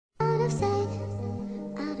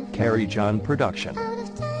Carrie John Production.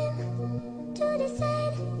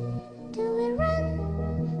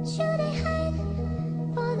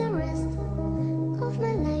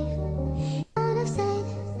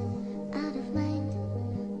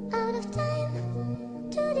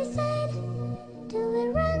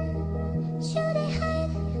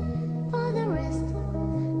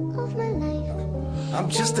 I'm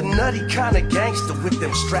just a nutty kind of gangster with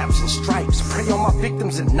them straps and stripes. Prey on my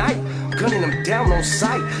victims at night, gunning them down on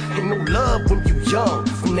sight. Ain't no love when you young,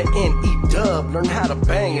 from the N.E. Learn how to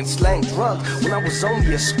bang and slang drugs when I was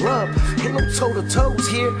only a scrub. Ain't no toe-to-toes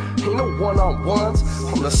here, ain't no one-on-ones.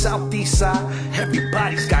 On the southeast side,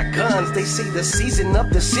 everybody's got guns. They say the season of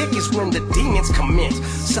the sick is when the demons commence.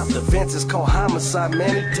 Self-defense is called homicide,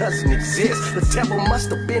 man, it doesn't exist. The devil must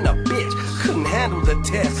have been a bitch, couldn't handle the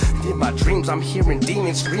test. In my dreams I'm hearing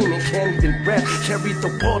demons screaming, can't even rest. Carry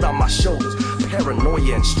the world on my shoulders,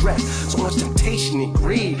 paranoia and stress. So much temptation and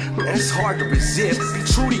greed, man, it's hard to resist. Be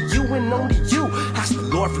true to you and only you. Ask the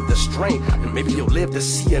Lord for the strength, and maybe you'll live to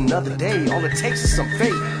see another day. All it takes is some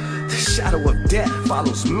faith. The shadow of death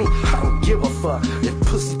follows me, I don't give a fuck. If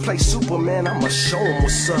pussy play Superman, I'ma show him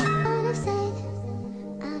what's up. Out of sight,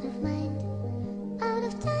 out of mind, out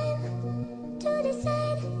of time to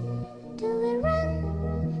decide. Do we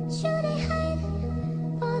run? Should I hide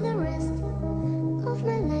for the rest of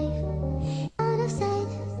my life? Out of sight,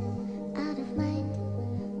 out of mind,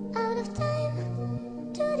 out of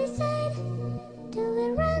time to decide. Do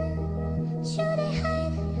we run? Should I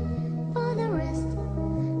hide for the rest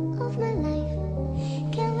of my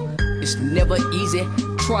life? Can we? It's never easy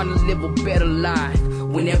trying to live a better life,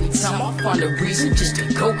 when every time I find a reason just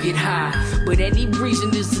to go get high. But any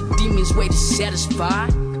reason is the demon's way to satisfy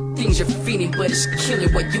things you're feeling, but it's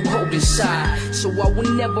killing what you hold inside. So I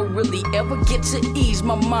will never really ever get to ease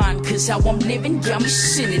my mind, cause how I'm living got me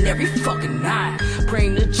sinning every fucking night,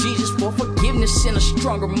 praying to Jesus for forgiveness and a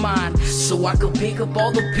stronger mind, so I could pick up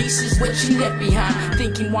all the pieces what you left behind.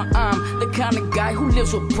 Thinking why I'm the kind of guy who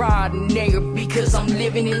lives with pride and anger, because I'm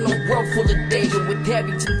living in a world full of danger, with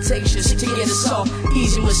heavy temptations to get us off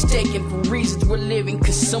easy mistaken for reasons we're living.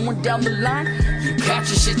 Cause somewhere down the line you got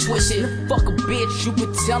your shit twisted. Fuck a bitch, you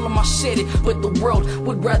could tell him I said it, but the world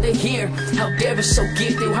would rather hear how Devin's so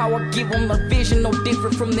gifted, how I give them a vision no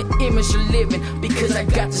different from the image you're living. Because I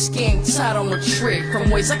got this game tied on a trick from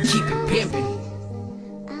ways I keep it pimping.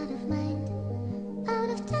 Out of mind, out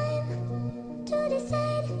of time to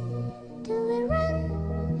decide. Do we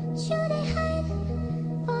run? Should I hide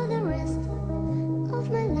for the rest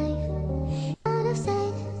of my life? Out of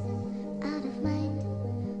sight, out of mind,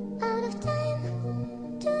 out of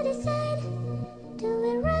time to decide. Do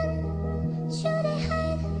we run? Should I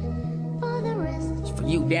hide for the rest It's for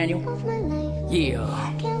you, Daniel. of my life?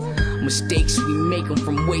 Yeah. Can we? Mistakes we make them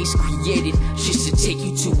from ways created just to take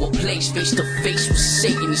you to a place face to face with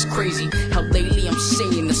Satan. It's crazy how lately I'm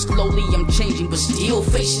saying that slowly I'm changing, but still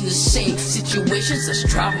facing the same situations that's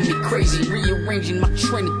driving me crazy. Rearranging my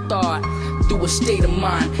train of thought through a state of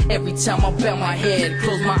mind. Every time I bow my head,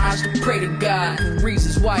 close my eyes to pray to God for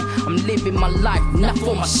reasons why I'm living my life, not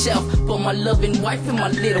for myself, but my loving wife and my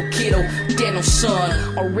little kiddo, Daniel's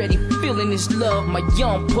son. Already feeling his love, my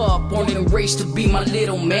young pup, on an race to be my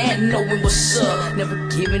little man, knowing what's up, never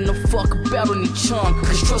giving a fuck about any chunk,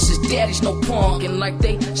 cause trust his daddy's no punk. And like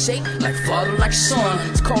they say, like father, like son,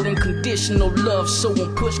 it's called unconditional love. So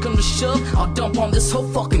when push comes to shove, I'll dump on this whole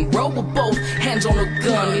fucking road with both hands on a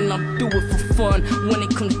gun, and I'll do it for fun when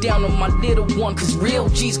it comes down to my little one. Cause real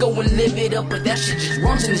G's go and live it up, but that shit just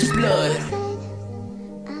runs in his blood.